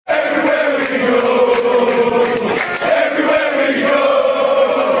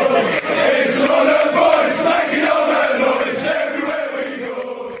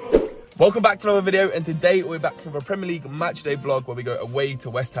Welcome back to another video, and today we're back with a Premier League matchday vlog where we go away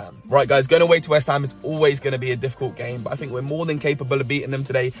to West Ham. Right guys, going away to West Ham is always going to be a difficult game, but I think we're more than capable of beating them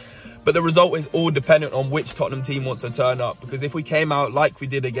today. But the result is all dependent on which Tottenham team wants to turn up, because if we came out like we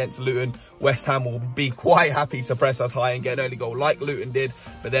did against Luton, West Ham will be quite happy to press us high and get an early goal like Luton did,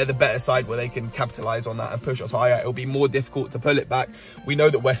 but they're the better side where they can capitalise on that and push us higher. It'll be more difficult to pull it back. We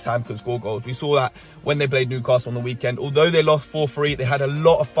know that West Ham can score goals. We saw that when they played Newcastle on the weekend. Although they lost 4-3, they had a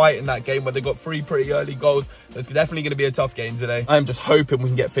lot of fight in that game where they got 3 pretty early goals. So it's definitely going to be a tough game today. I'm just hoping we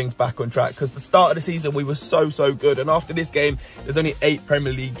can get things back on track, because the start of the season we were so good, and after this game there's only 8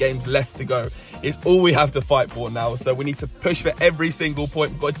 Premier League games left to go. It's all we have to fight for now, so we need to push for every single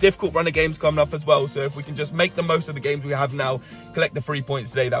point. We've got a difficult run of games coming up as well, so if we can just make the most of the games we have now, collect the 3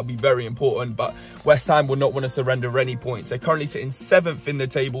 points today, that would be very important. But West Ham will not want to surrender any points. They're currently sitting 7th in the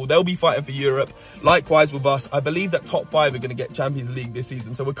table. They'll be fighting for Europe. Likewise with us, I believe that top 5 are going to get Champions League this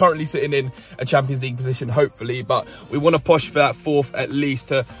season, so we're currently sitting in a Champions League position hopefully, but we want to push for that 4th at least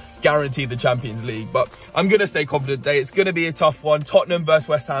to guarantee the Champions League. But I'm going to stay confident today. It's going to be a tough one. Tottenham versus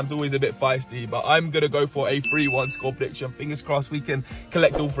West Ham's always a bit feisty, but I'm going to go for a 3-1 score prediction. Fingers crossed we can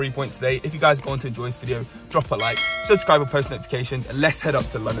collect all 3 points today. If you guys are going to enjoy this video, drop a like, subscribe and post notifications, and let's head up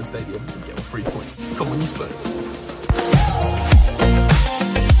to London Stadium and get all 3 points. Come on, you Spurs.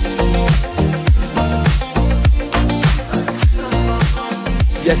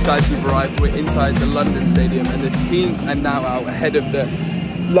 Yes guys, we've arrived. We're inside the London Stadium and the teams are now out ahead of the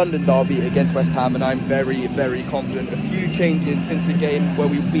London derby against West Ham, and I'm very confident. A few changes since the game where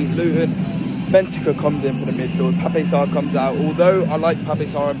we beat Luton. Bentancur comes in for the midfield, Pape Sarr comes out. Although I like Pape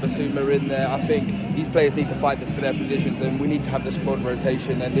Sarr and Basuma in there, I think these players need to fight for their positions, and we need to have the squad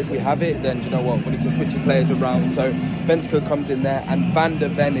rotation, and if we have it, then you know what, we need to switch the players around. So Bentancur comes in there, and Van der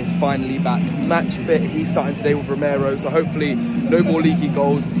Ven is finally back, match fit. He's starting today with Romero, so hopefully no more leaky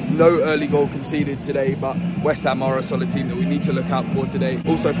goals, no early goal conceded today. But West Ham are a solid team that we need to look out for today.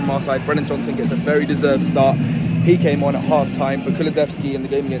 Also from our side, Brennan Johnson gets a very deserved start. He came on at half-time for Kulusevski in the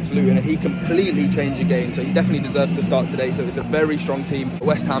game against Luton, and he completely changed the game, so he definitely deserves to start today. So it's a very strong team.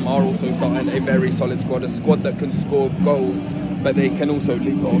 West Ham are also starting a very solid squad, a squad that can score goals, but they can also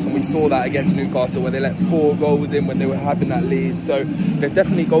lead goals, and we saw that against Newcastle where they let 4 goals in when they were having that lead. So there's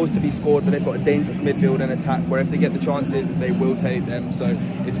definitely goals to be scored, but they've got a dangerous midfield and attack where if they get the chances, they will take them. So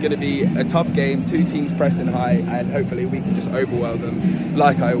it's going to be a tough game, 2 teams pressing high, and hopefully we can just overwhelm them.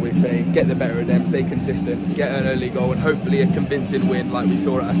 Like I always say, get the better of them, stay consistent, get an early goal, and hopefully a convincing win like we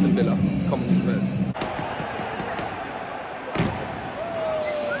saw at Aston Villa. Come on, Spurs.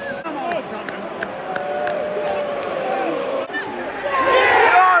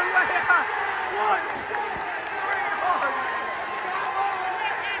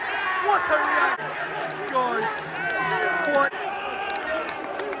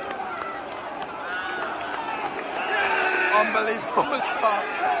 Unbelievable start.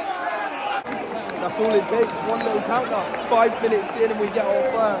 That's all it takes, one little counter. 5 minutes in and we get our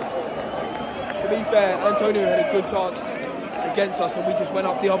first. To be fair, Antonio had a good chance against us and we just went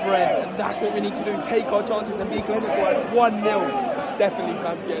up the other end, and that's what we need to do, take our chances and be clinical. It's 1-0. Definitely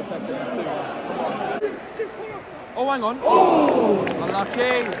time to get a second too. Come on. Oh, hang on. Oh,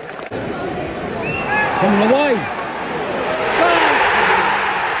 unlucky. Coming away.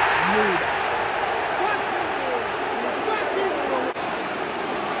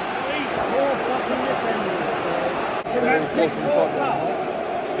 Awesome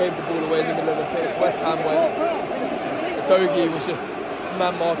Tottenham gave the ball away in the middle of the pitch. West Ham went. Adogi was just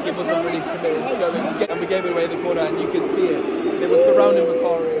man marking, wasn't really committed to going, and we gave away the corner, and you can see it. They were surrounding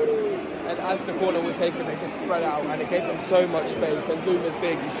Vicario, and as the corner was taken, they just spread out, and it gave them so much space. And Zuma's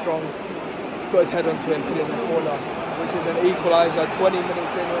big, he's strong, got his head onto him, put it in the corner, which is an equaliser 20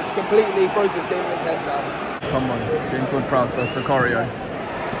 minutes in, which completely throws his game in his head now. Come on, James Ward-Prowse versus Vicario.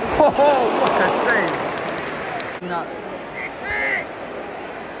 Oh, what a save!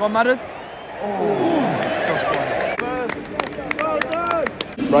 What matters?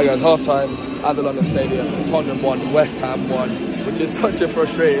 Right guys, half time at the London Stadium. Tottenham won, West Ham won, which is such a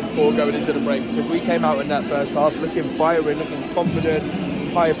frustrating score going into the break, because we came out in that first half looking fiery, looking confident,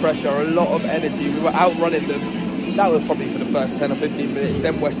 high pressure, a lot of energy. We were outrunning them. That was probably for the first 10 or 15 minutes.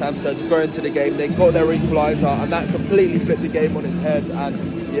 Then West Ham started to grow into the game. They got their equaliser, and that completely flipped the game on its head. And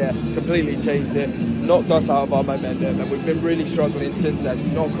yeah, completely changed it, knocked us out of our momentum, and we've been really struggling since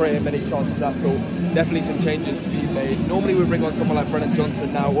then, not creating many chances at all. Definitely some changes to be made. Normally we bring on someone like Brennan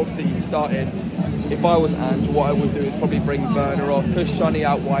Johnson now, obviously he started. If I was Ange, what I would do is probably bring Werner off, push Sonny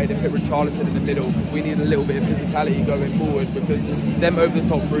out wide and put Richarlison in the middle, because we need a little bit of physicality going forward, because them over the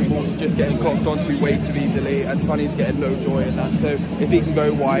top through balls are just getting clocked onto way too easily and Sonny's getting no joy in that. So if he can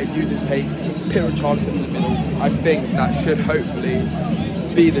go wide, use his pace, put Richarlison in the middle, I think that should hopefully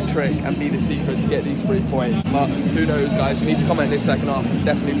be the trick and be the secret to get these 3 points. But who knows, guys, we need to come out in this second half and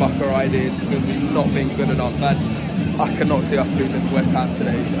definitely buck our ideas, because we've not been good enough, and I cannot see us losing to West Ham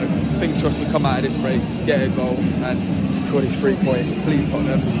today. So fingers crossed we come out of this break, get a goal and secure these 3 points. Please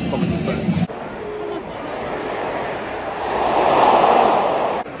Tottenham, come on the Spurs.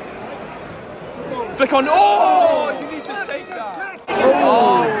 Flick on, oh, you need to take that.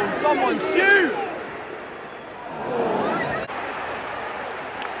 Oh, someone shoot.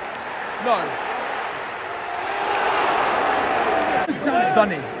 No.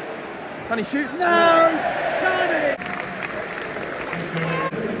 Sonny. Sonny shoots. No. Sonny.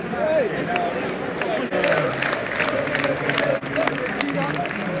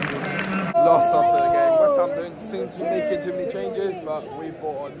 Lost something of the game. West Ham don't seem to be making too many changes, but we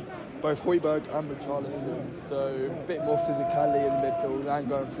brought on both Højbjerg and Richarlison, so a bit more physicality in the midfield and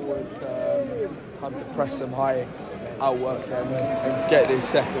going forward. Time to press them high, outwork them, and get this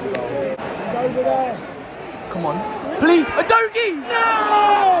second goal. Over there. Come on, please, Adogi!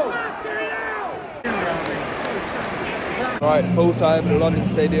 No! Right, full time at the London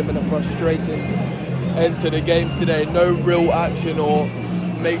Stadium, and a frustrating end to the game today. No real action or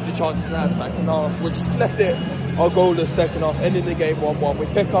major chances in that second half, which left it our goalless second half, ending the game 1-1. We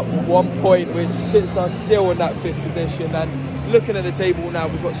pick up 1 point, which sits us still in that 5th position. And looking at the table now,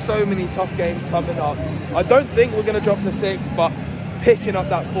 we've got so many tough games coming up. I don't think we're going to drop to 6th, but picking up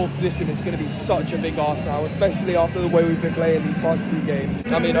that 4th position is going to be such a big ask now, especially after the way we've been playing these past 2 games.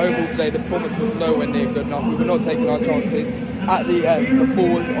 I mean, overall today, the performance was nowhere near good enough. We were not taking our chances. At the end, the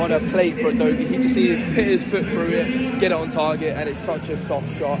ball was on a plate for Adogi. He just needed to put his foot through it, get it on target, and it's such a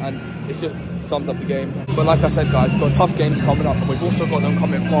soft shot, and it's just sums up the game. But like I said, guys, we've got tough games coming up, and we've also got them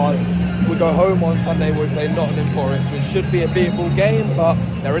coming fast. We go home on Sunday, we play Nottingham Forest, which should be a beatable game, but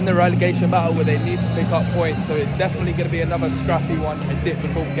they're in the relegation battle where they need to pick up points, so it's definitely going to be another scrappy one, a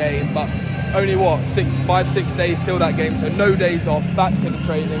difficult game. But only what, 5-6 days till that game, so no days off, back to the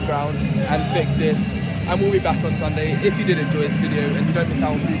training ground and fix this. And we'll be back on Sunday. If you did enjoy this video and you don't miss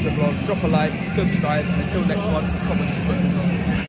out on future vlogs, drop a like, subscribe. Until next one, come on the Spurs.